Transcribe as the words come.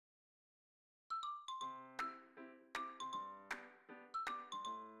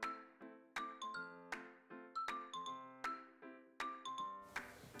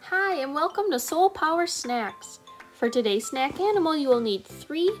Hi, and welcome to Soul Power Snacks. For today's snack animal, you will need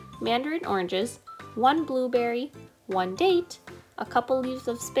 3 mandarin oranges, 1 blueberry, 1 date, a couple leaves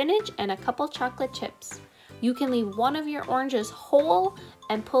of spinach, and a couple chocolate chips. You can leave one of your oranges whole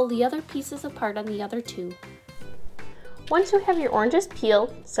and pull the other pieces apart on the other 2. Once you have your oranges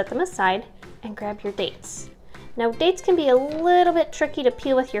peeled, set them aside and grab your dates. Now, dates can be a little bit tricky to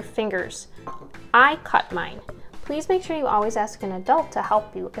peel with your fingers. I cut mine. Please make sure you always ask an adult to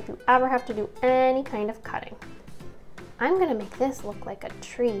help you if you ever have to do any kind of cutting. I'm gonna make this look like a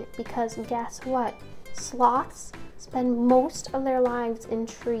tree because guess what? Sloths spend most of their lives in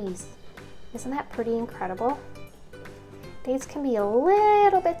trees. Isn't that pretty incredible? Dates can be a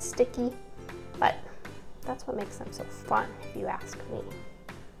little bit sticky, but that's what makes them so fun, if you ask me.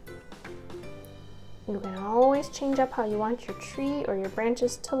 You can always change up how you want your tree or your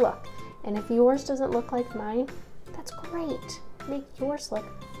branches to look. And if yours doesn't look like mine, that's great. Make yours look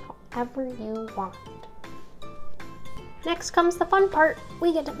however you want. Next comes the fun part.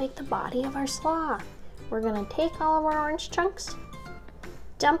 We get to make the body of our sloth. We're gonna take all of our orange chunks,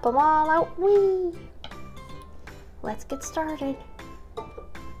 dump them all out. Whee! Let's get started.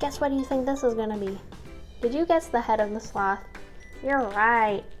 Guess what do you think this is gonna be? Did you guess the head of the sloth? You're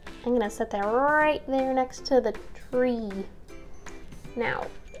right. I'm gonna set that right there next to the tree. Now,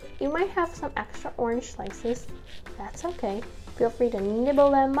 you might have some extra orange slices. That's okay. Feel free to nibble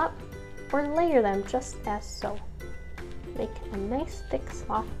them up or layer them just as so. Make a nice thick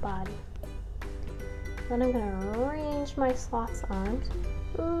sloth body. Then I'm gonna arrange my sloth's arms,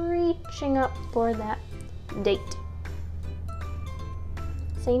 reaching up for that date.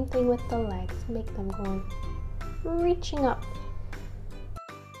 Same thing with the legs. Make them going, reaching up.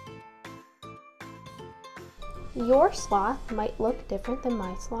 Your sloth might look different than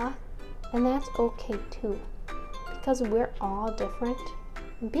my sloth, and that's okay too, because we're all different.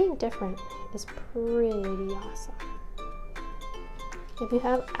 And being different is pretty awesome. If you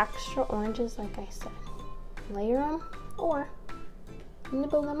have extra oranges, like I said, layer them or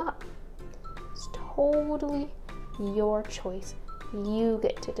nibble them up. It's totally your choice. You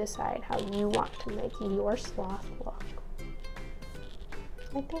get to decide how you want to make your sloth look.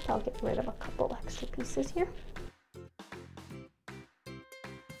 I think I'll get rid of a couple extra pieces here.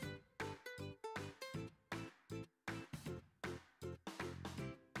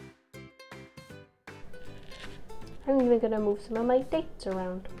 I'm even gonna move some of my dates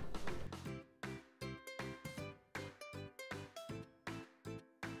around.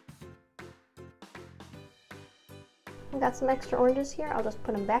 I got some extra oranges here. I'll just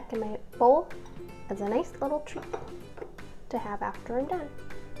put them back in my bowl as a nice little treat to have after I'm done.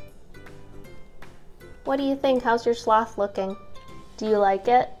 What do you think? How's your sloth looking? Do you like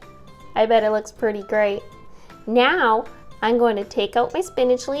it? I bet it looks pretty great. Now I'm going to take out my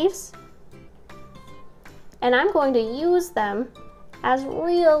spinach leaves and I'm going to use them as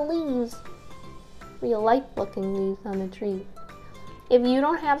real leaves, real life looking leaves on the tree. If you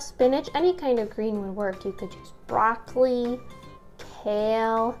don't have spinach, any kind of green would work. You could use broccoli,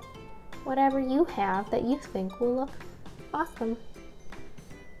 kale, whatever you have that you think will look awesome.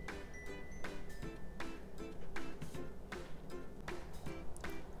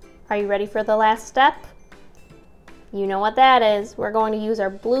 Are you ready for the last step? You know what that is. We're going to use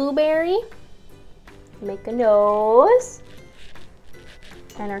our blueberry, make a nose,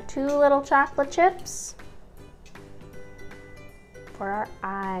 and our 2 little chocolate chips for our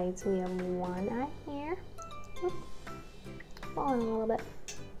eyes. We have 1 eye here, falling a little bit,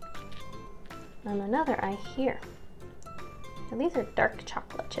 and another eye here. And these are dark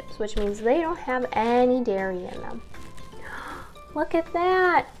chocolate chips, which means they don't have any dairy in them. Look at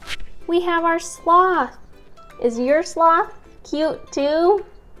that! We have our sloth. Is your sloth cute too?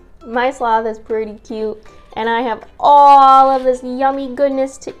 My sloth is pretty cute, and I have all of this yummy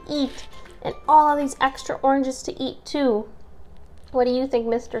goodness to eat, and all of these extra oranges to eat too. What do you think,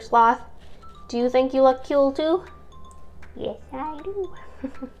 Mr. Sloth? Do you think you look cute too? Yes, I do.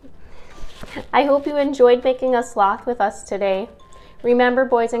 I hope you enjoyed making a sloth with us today. Remember,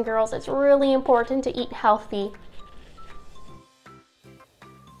 boys and girls, it's really important to eat healthy.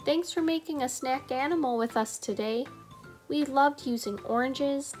 Thanks for making a snack animal with us today. We loved using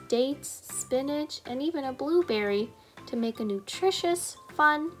oranges, dates, spinach, and even a blueberry to make a nutritious,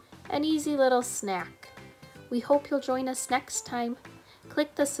 fun, and easy little snack. We hope you'll join us next time.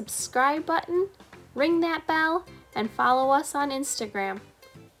 Click the subscribe button, ring that bell, and follow us on Instagram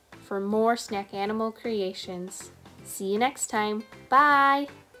for more snack animal creations. See you next time. Bye!